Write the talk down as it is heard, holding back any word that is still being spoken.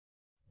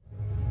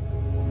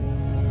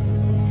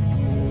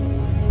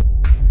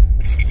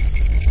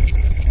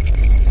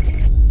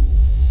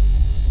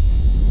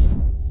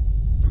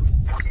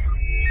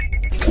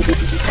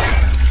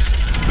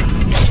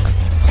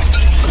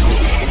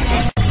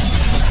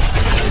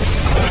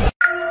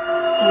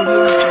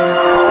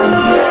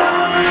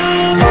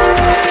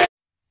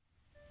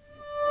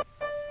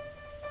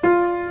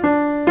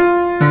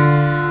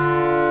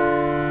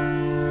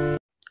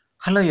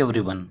Hello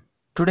everyone.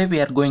 Today we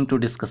are going to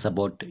discuss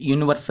about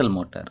universal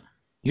motor.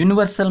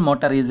 Universal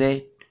motor is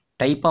a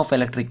type of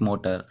electric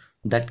motor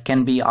that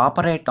can be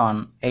operated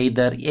on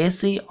either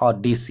AC or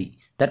DC.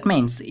 That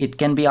means it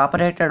can be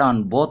operated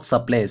on both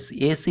supplies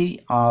AC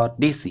or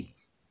DC.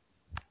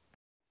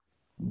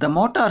 The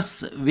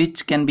motors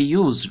which can be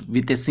used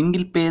with a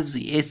single phase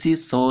AC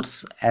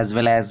source as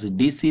well as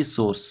DC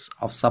source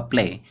of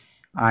supply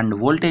and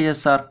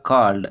voltages are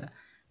called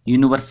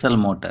universal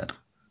motor.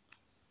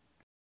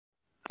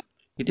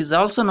 It is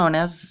also known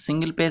as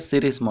single phase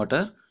series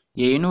motor.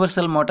 A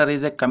universal motor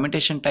is a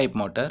commutation type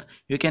motor.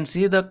 You can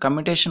see the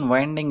commutation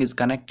winding is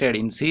connected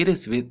in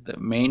series with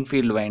main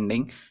field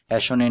winding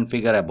as shown in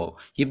figure above.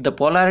 If the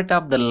polarity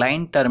of the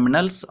line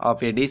terminals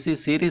of a DC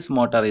series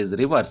motor is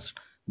reversed,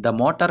 the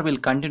motor will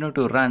continue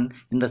to run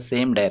in the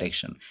same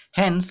direction.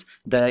 Hence,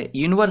 the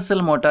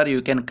universal motor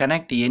you can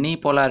connect any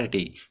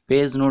polarity.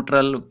 Phase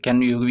neutral,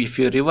 if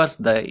you reverse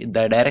the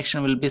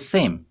direction will be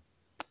same.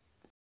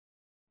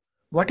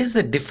 What is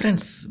the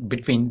difference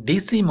between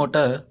DC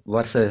motor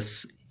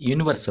versus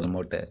universal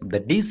motor? The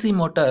DC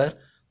motor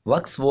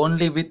works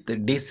only with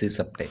DC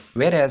supply,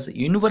 whereas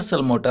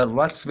universal motor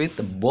works with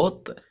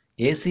both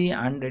AC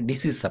and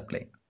DC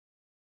supply.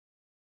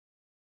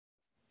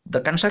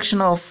 The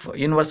construction of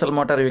universal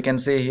motor you can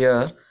see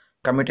here: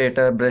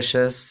 commutator,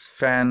 brushes,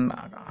 fan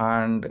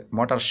and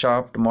motor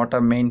shaft,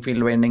 motor main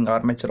field winding,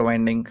 armature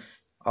winding,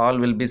 all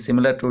will be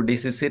similar to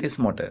DC series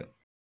motor.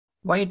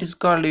 Why it is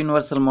called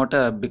universal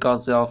motor?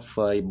 Because of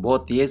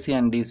both AC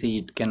and DC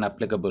it can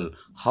applicable.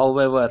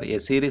 However, a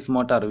series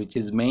motor which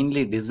is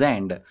mainly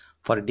designed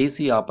for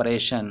DC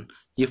operation,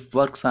 if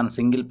works on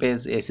single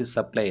phase AC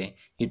supply,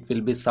 it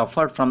will be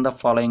suffered from the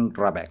following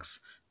drawbacks.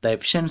 The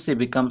efficiency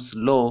becomes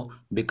low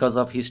because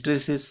of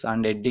hysteresis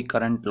and eddy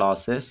current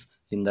losses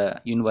in the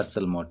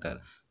universal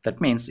motor.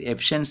 That means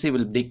efficiency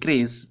will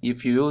decrease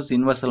if you use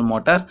universal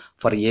motor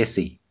for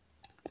AC.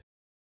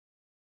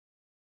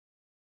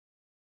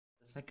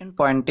 Second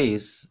point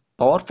is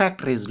power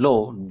factor is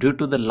low due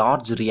to the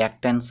large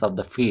reactance of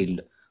the field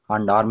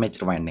and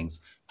armature windings.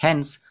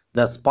 Hence,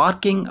 the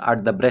sparking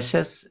at the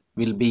brushes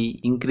will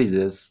be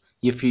increases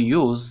if you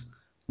use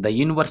the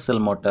universal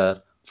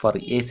motor for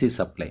AC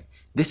supply.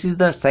 This is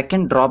the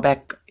second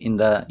drawback in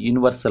the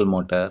universal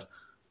motor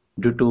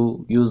due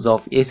to use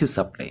of AC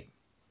supply.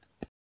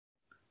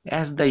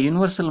 As the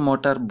universal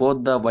motor,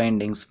 both the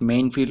windings,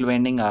 main field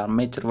winding,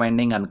 armature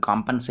winding and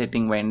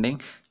compensating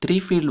winding, three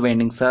field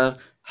windings are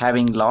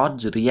having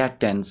large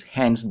reactance,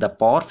 hence the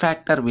power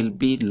factor will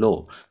be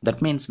low.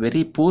 That means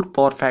very poor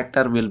power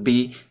factor will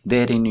be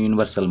there in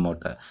universal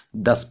motor.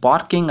 The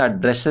sparking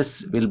at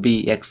brushes will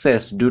be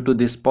excess due to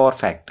this power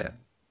factor.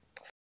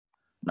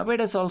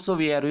 Nowadays also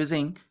we are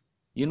using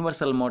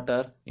universal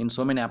motor in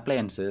so many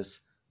appliances,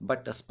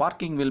 but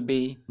sparking will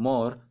be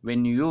more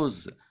when you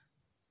use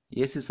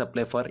AC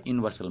supply for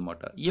universal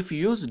motor. If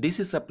you use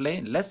DC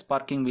supply, less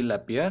sparking will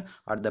appear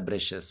at the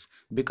brushes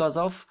because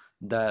of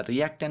the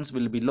reactance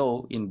will be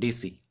low in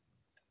DC.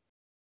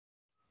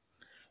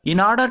 In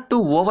order to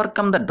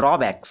overcome the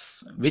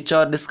drawbacks which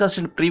are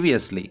discussed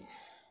previously,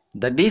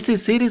 the DC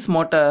series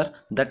motor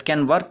that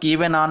can work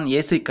even on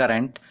AC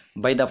current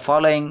by the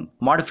following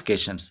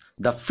modifications.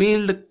 The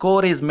field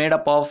core is made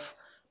up of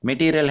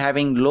material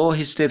having low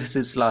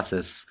hysteresis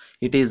losses.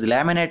 It is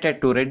laminated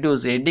to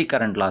reduce eddy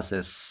current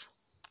losses.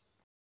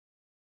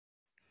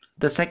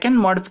 The second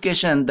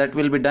modification that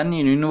will be done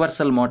in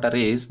universal motor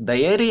is the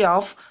area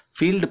of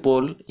field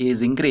pole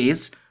is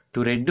increased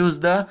to reduce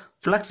the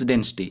flux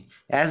density.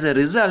 As a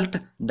result,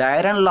 the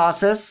iron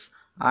losses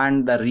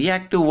and the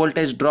reactive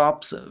voltage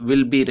drops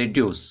will be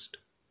reduced.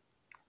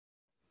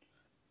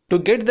 To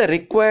get the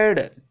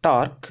required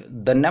torque,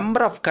 the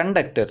number of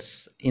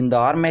conductors in the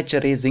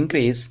armature is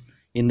increased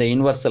in the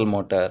universal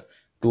motor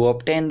to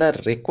obtain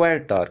the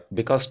required torque,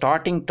 because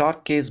starting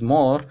torque is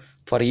more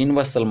for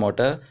universal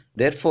motor.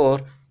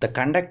 Therefore, the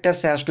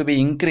conductors has to be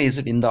increased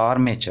in the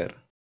armature.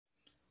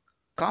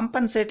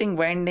 Compensating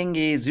winding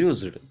is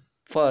used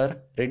for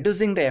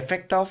reducing the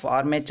effect of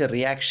armature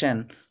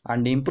reaction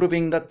and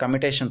improving the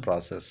commutation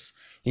process.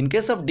 In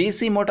case of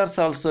DC motors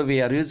also we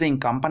are using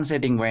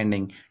compensating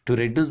winding to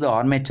reduce the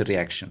armature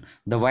reaction.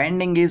 The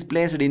winding is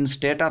placed in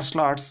stator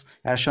slots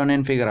as shown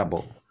in figure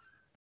above.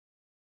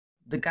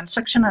 The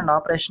construction and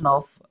operation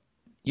of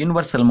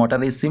universal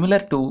motor is similar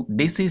to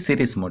DC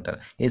series motor.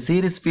 A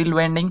series field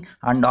winding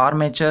and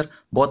armature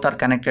both are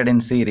connected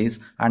in series,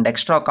 and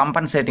extra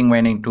compensating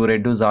winding to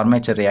reduce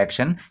armature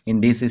reaction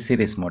in DC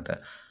series motor.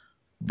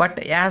 But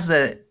as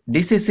a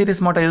DC series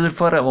motor used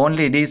for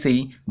only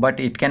DC, but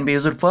it can be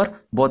used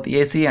for both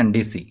AC and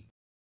DC.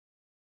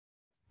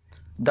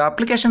 The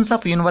applications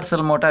of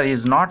universal motor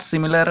is not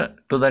similar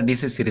to the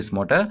DC series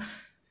motor.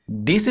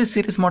 DC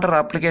series motor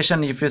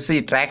application, if you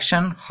see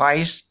traction,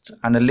 hoists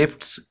and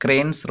lifts,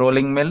 cranes,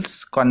 rolling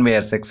mills,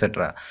 conveyors,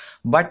 etc.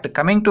 But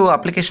coming to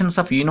applications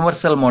of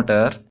universal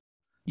motor,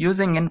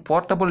 using in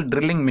portable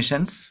drilling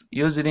machines,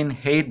 used in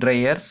hair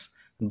dryers,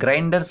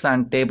 grinders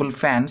and table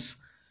fans.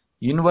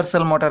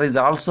 Universal motor is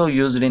also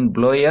used in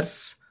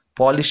blowers,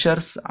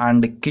 polishers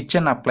and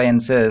kitchen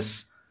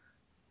appliances.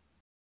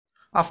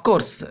 Of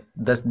course,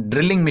 the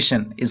drilling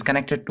machine is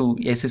connected to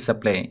AC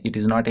supply. It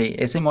is not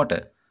a AC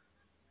motor,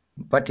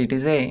 but it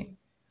is a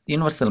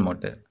universal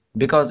motor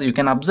because you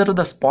can observe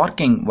the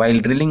sparking while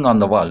drilling on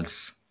the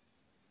walls.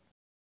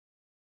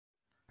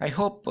 I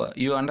hope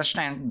you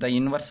understand the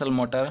universal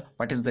motor,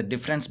 what is the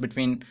difference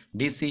between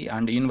DC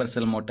and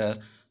universal motor.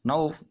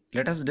 Now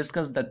let us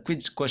discuss the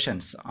quiz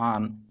questions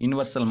on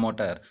universal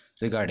motor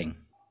regarding.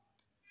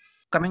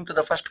 Coming to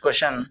the first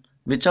question,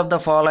 which of the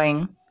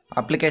following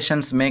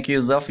applications make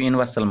use of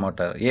universal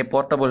motor? A.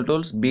 Portable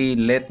tools, B.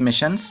 Lathe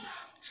machines,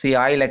 C.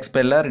 Oil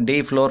expeller,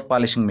 D. Floor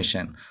polishing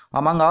machine.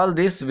 Among all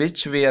these,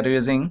 which we are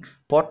using,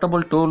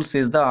 portable tools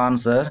is the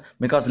answer,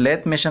 because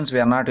lathe machines we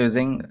are not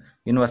using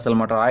universal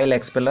motor. Oil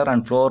expeller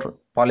and floor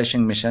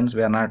polishing machines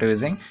we are not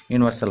using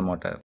universal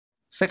motor.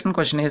 Second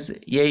question is,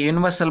 a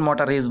universal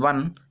motor is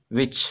one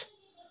which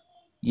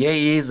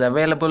A is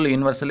available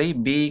universally,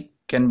 B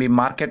can be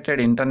marketed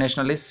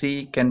internationally,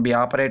 C can be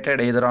operated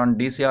either on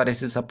DC or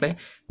AC supply,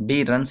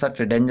 D runs at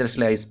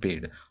dangerously high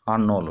speed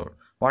on no load.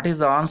 What is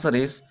the answer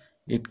is,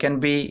 it can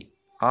be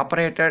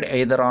operated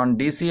either on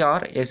DC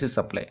or AC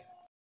supply.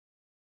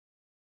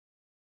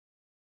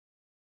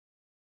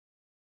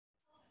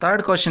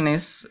 Third question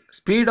is,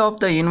 speed of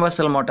the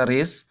universal motor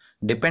is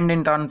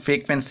dependent on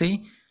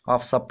frequency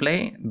of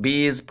supply,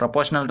 B is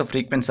proportional to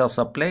frequency of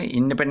supply,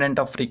 independent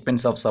of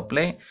frequency of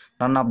supply,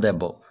 none of the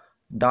above.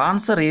 The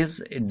answer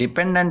is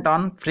dependent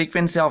on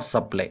frequency of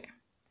supply.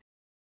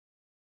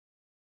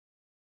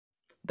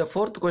 The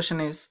fourth question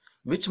is,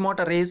 which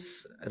motor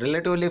is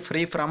relatively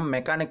free from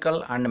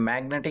mechanical and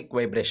magnetic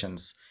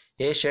vibrations?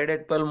 A.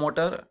 Shaded pole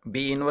motor,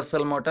 B.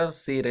 Universal motor,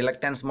 C.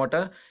 Reluctance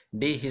motor,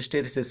 D.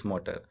 Hysteresis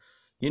motor.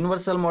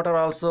 Universal motor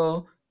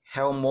also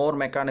have more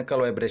mechanical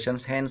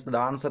vibrations, hence the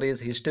answer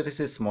is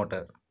hysteresis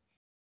motor.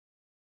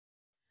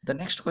 The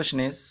next question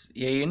is,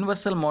 a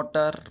universal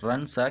motor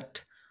runs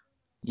at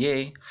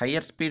A.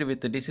 higher speed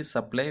with DC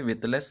supply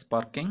with less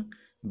sparking,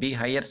 B.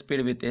 higher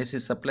speed with AC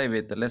supply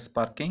with less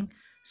sparking,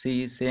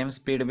 C. same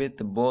speed with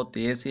both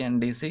AC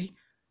and DC,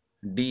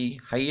 D.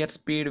 higher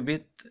speed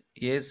with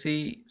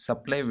AC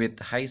supply with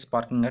high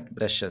sparking at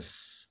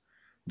brushes.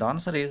 The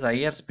answer is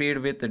higher speed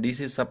with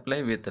DC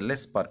supply with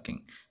less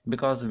sparking,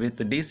 because with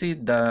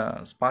DC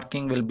the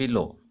sparking will be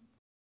low.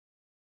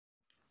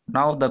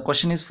 Now the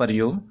question is for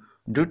you.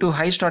 Due to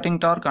high starting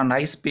torque and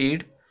high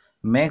speed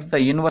makes the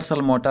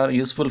universal motor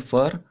useful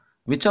for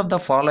which of the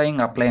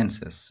following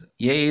appliances?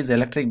 A is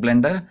electric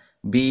blender,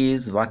 B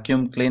is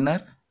vacuum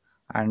cleaner,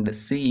 and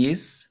C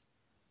is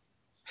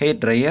hair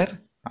dryer,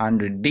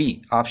 and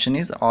D option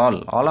is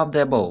all of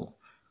the above.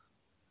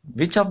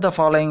 Which of the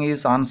following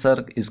is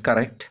answer is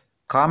correct?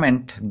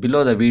 Comment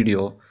below the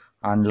video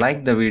and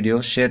like the video,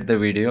 share the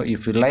video.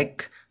 If you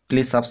like,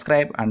 please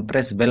subscribe and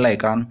press bell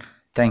icon.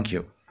 Thank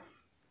you.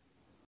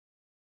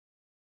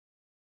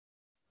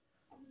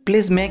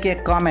 Please make a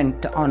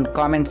comment on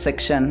comment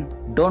section.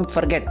 Don't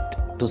forget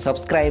to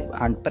subscribe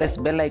and press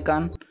bell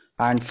icon,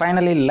 and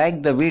finally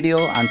like the video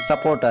and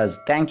support us.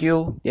 Thank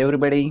you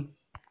everybody.